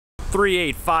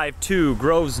3852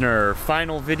 Grosvenor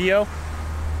Final video.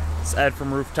 It's Ed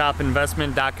from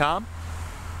rooftopinvestment.com,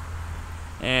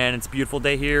 and it's a beautiful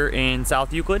day here in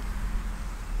South Euclid.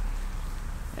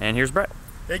 And here's Brett.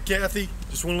 Hey Kathy,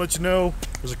 just want to let you know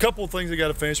there's a couple of things I got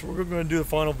to finish. We're going to do the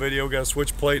final video. Got a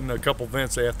switch plate and a couple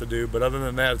vents they have to do, but other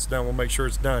than that, it's done. We'll make sure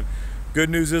it's done. Good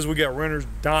news is we got renters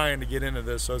dying to get into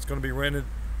this, so it's going to be rented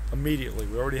immediately.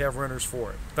 We already have renters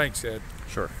for it. Thanks, Ed.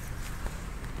 Sure.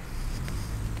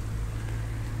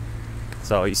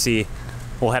 So you see,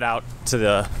 we'll head out to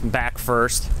the back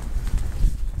first.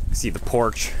 See the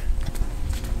porch.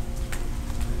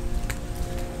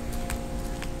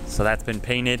 So that's been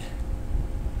painted.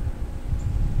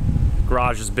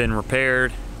 Garage has been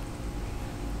repaired.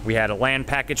 We had a land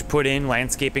package put in,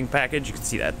 landscaping package. You can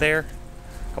see that there.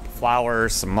 A couple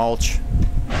flowers, some mulch.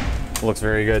 It looks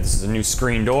very good. This is a new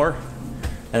screen door.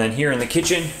 And then here in the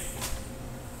kitchen,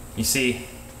 you see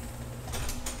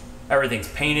everything's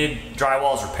painted,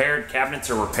 drywall's repaired, cabinets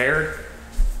are repaired.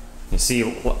 You see,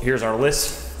 here's our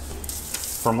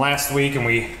list from last week, and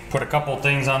we put a couple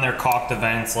things on there, caulked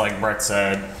events, like Brett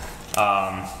said.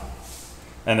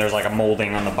 And there's like a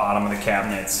molding on the bottom of the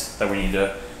cabinets that we need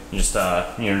to just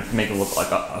make it look like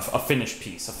a finished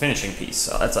piece, a finishing piece.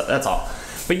 So that's all.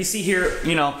 But you see here,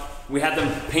 we had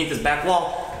them paint this back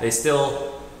wall. They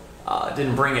still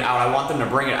didn't bring it out. I want them to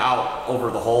bring it out over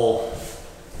the whole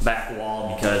back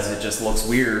wall because it just looks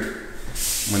weird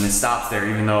when it stops there,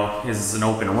 even though this is an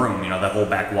open room. That whole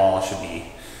back wall should be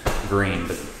green,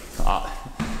 but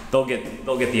they'll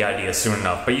get the idea soon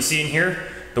enough. But you see in here,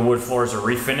 the wood floors are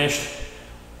refinished.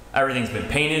 Everything's been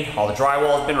painted. All the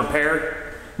drywall has been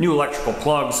repaired. New electrical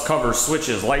plugs, covers,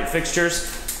 switches, light fixtures.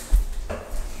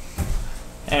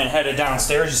 And headed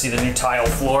downstairs, you see the new tile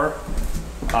floor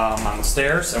on the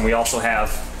stairs. And we also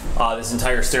have this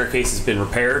entire staircase has been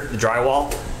repaired, the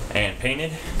drywall, and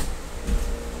painted.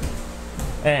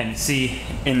 And you see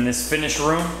in this finished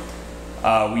room,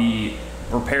 we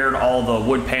repaired all the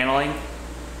wood paneling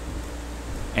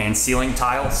and ceiling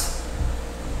tiles.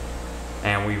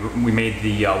 And we made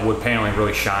the wood paneling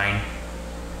really shine.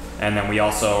 And then we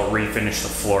also refinished the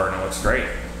floor, and it looks great.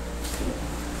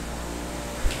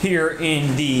 Here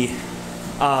in the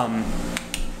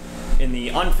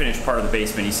unfinished part of the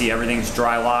basement, you see everything's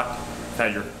dry locked. You've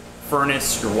had your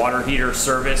furnace, your water heater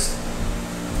serviced.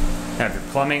 You have your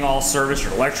plumbing all serviced,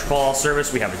 your electrical all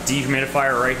serviced. We have a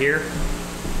dehumidifier right here.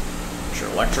 It's your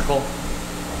electrical.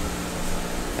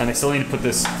 And they still need to put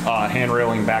this hand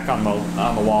railing back on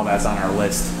the wall that's on our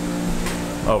list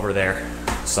over there.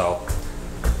 So.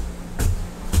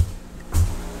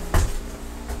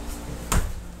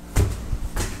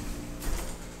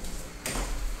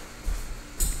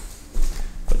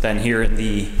 But then here in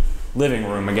the living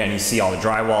room, again, you see all the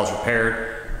drywall's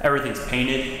repaired. Everything's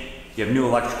painted. You have new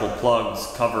electrical plugs,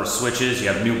 covers, switches. You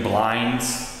have new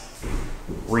blinds,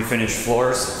 refinished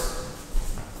floors.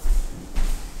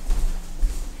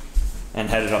 And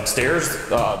headed upstairs.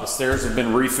 The stairs have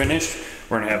been refinished.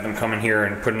 We're gonna have them come in here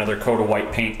and put another coat of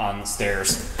white paint on the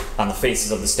stairs, on the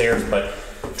faces of the stairs, but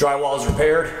drywall is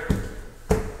repaired.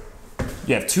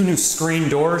 You have two new screen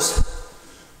doors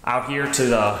out here to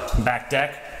the back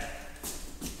deck.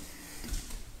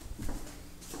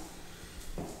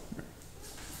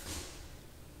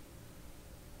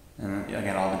 And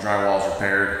again, all the drywall is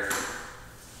repaired.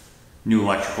 New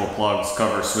electrical plugs,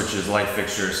 covers, switches, light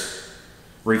fixtures.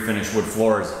 Refinished wood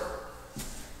floors.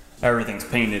 Everything's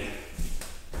painted.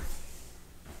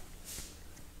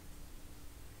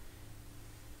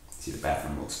 See, the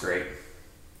bathroom looks great.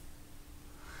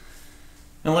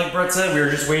 And like Brett said, we were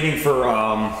just waiting for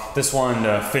this one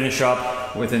to finish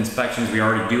up with inspections. We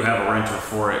already do have a renter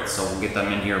for it, so we'll get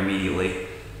them in here immediately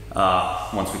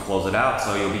once we close it out.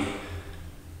 So you'll be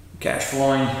cash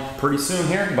flowing pretty soon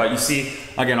here. But you see,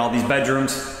 again, all these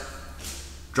bedrooms.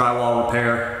 Drywall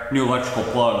repair, new electrical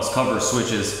plugs, covers,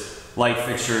 switches, light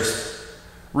fixtures,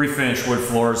 refinished wood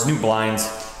floors, new blinds,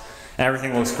 and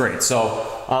everything looks great. So,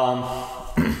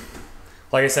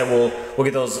 like I said, we'll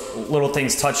get those little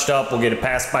things touched up. We'll get it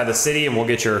passed by the city, and we'll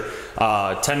get your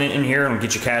tenant in here, and we'll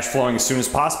get you cash flowing as soon as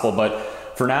possible.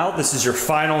 But for now, this is your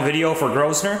final video for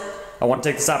Grosvenor. I want to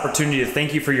take this opportunity to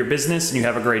thank you for your business, and you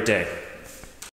have a great day.